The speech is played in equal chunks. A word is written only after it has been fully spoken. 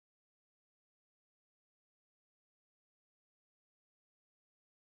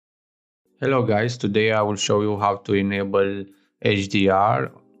Hello guys, today I will show you how to enable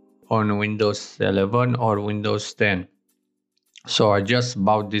HDR on Windows 11 or Windows 10. So I just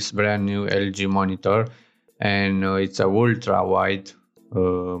bought this brand new LG monitor and it's a ultra wide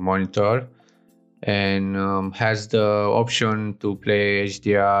monitor and has the option to play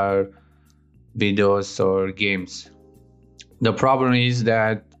HDR videos or games. The problem is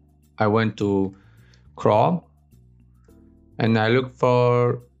that I went to Chrome and I look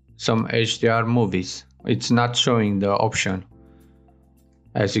for some HDR movies. It's not showing the option,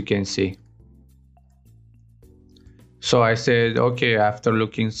 as you can see. So I said, okay, after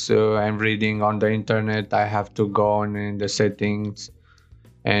looking and reading on the internet, I have to go on in the settings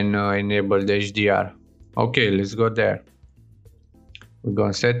and enable the HDR. Okay, let's go there. We go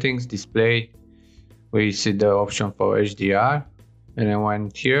on settings, display. We see the option for HDR, and I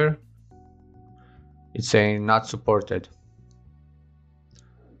went here. It's saying not supported.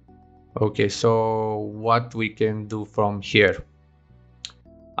 Okay, so what we can do from here?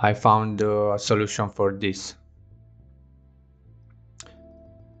 I found a solution for this.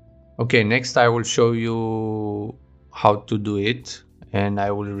 Okay, next I will show you how to do it and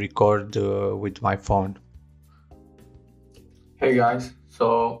I will record with my phone. Hey guys,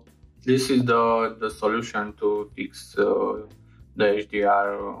 so this is the solution to fix the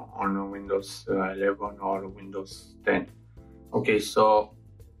HDR on Windows 11 or Windows 10. Okay, so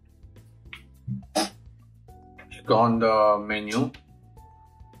you go on the menu,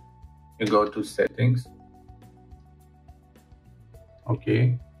 you go to settings,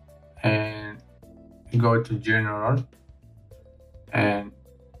 okay, and you go to general, and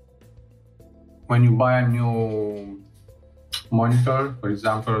when you buy a new monitor, for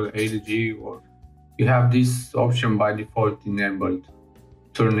example LG, or you have this option by default enabled,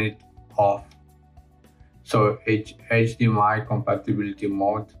 turn it off. So HDMI compatibility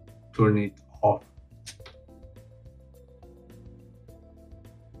mode, turn it off.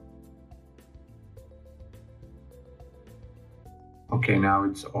 Okay, now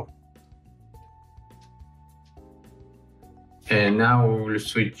it's off. And now we will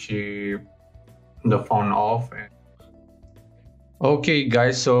switch the phone off. Okay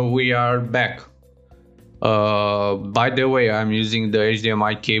guys, so we are back. By the way, I'm using the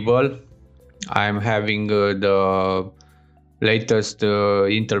HDMI cable. I'm having the latest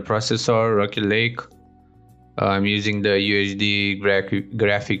Intel processor, Rocket Lake. I'm using the UHD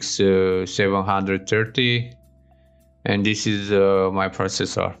graphics 730, and this is my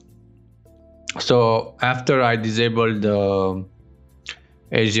processor. So after I disable the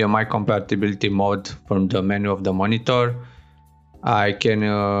HDMI compatibility mode from the menu of the monitor, I can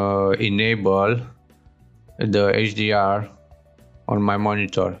enable the HDR on my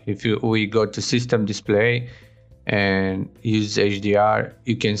monitor. If we go to system display and use HDR,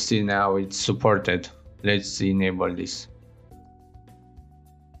 you can see now it's supported. Let's enable this.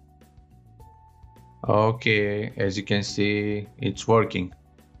 Okay, as you can see, it's working.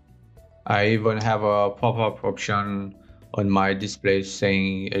 I even have a pop-up option on my display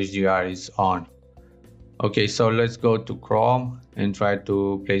saying HDR is on. Okay, so let's go to Chrome and try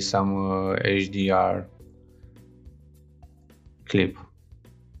to play some HDR clip.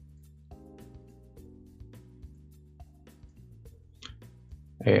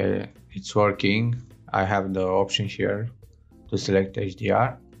 It's working. I have the option here to select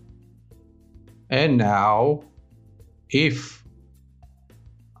HDR. And now, if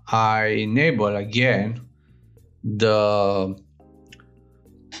I enable again the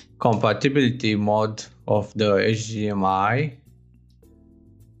compatibility mode of the HDMI,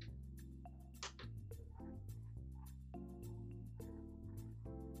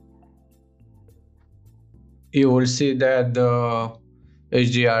 you will see that the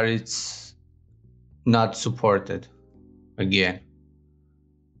HDR is not supported again.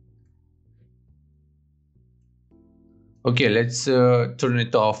 Okay, let's turn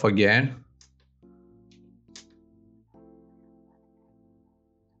it off again.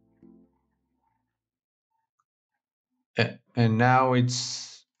 And now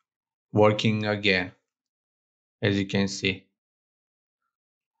it's working again, as you can see.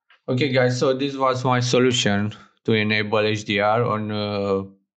 Okay guys, so this was my solution to enable HDR on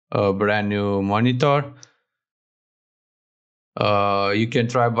a brand new monitor. You can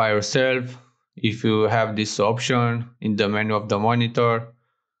try by yourself if you have this option in the menu of the monitor.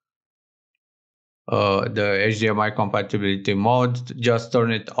 The HDMI compatibility mode, just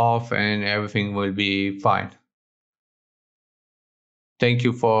turn it off and everything will be fine. Thank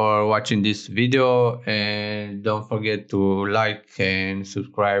you for watching this video, and don't forget to like and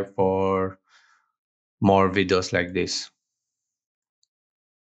subscribe for more videos like this.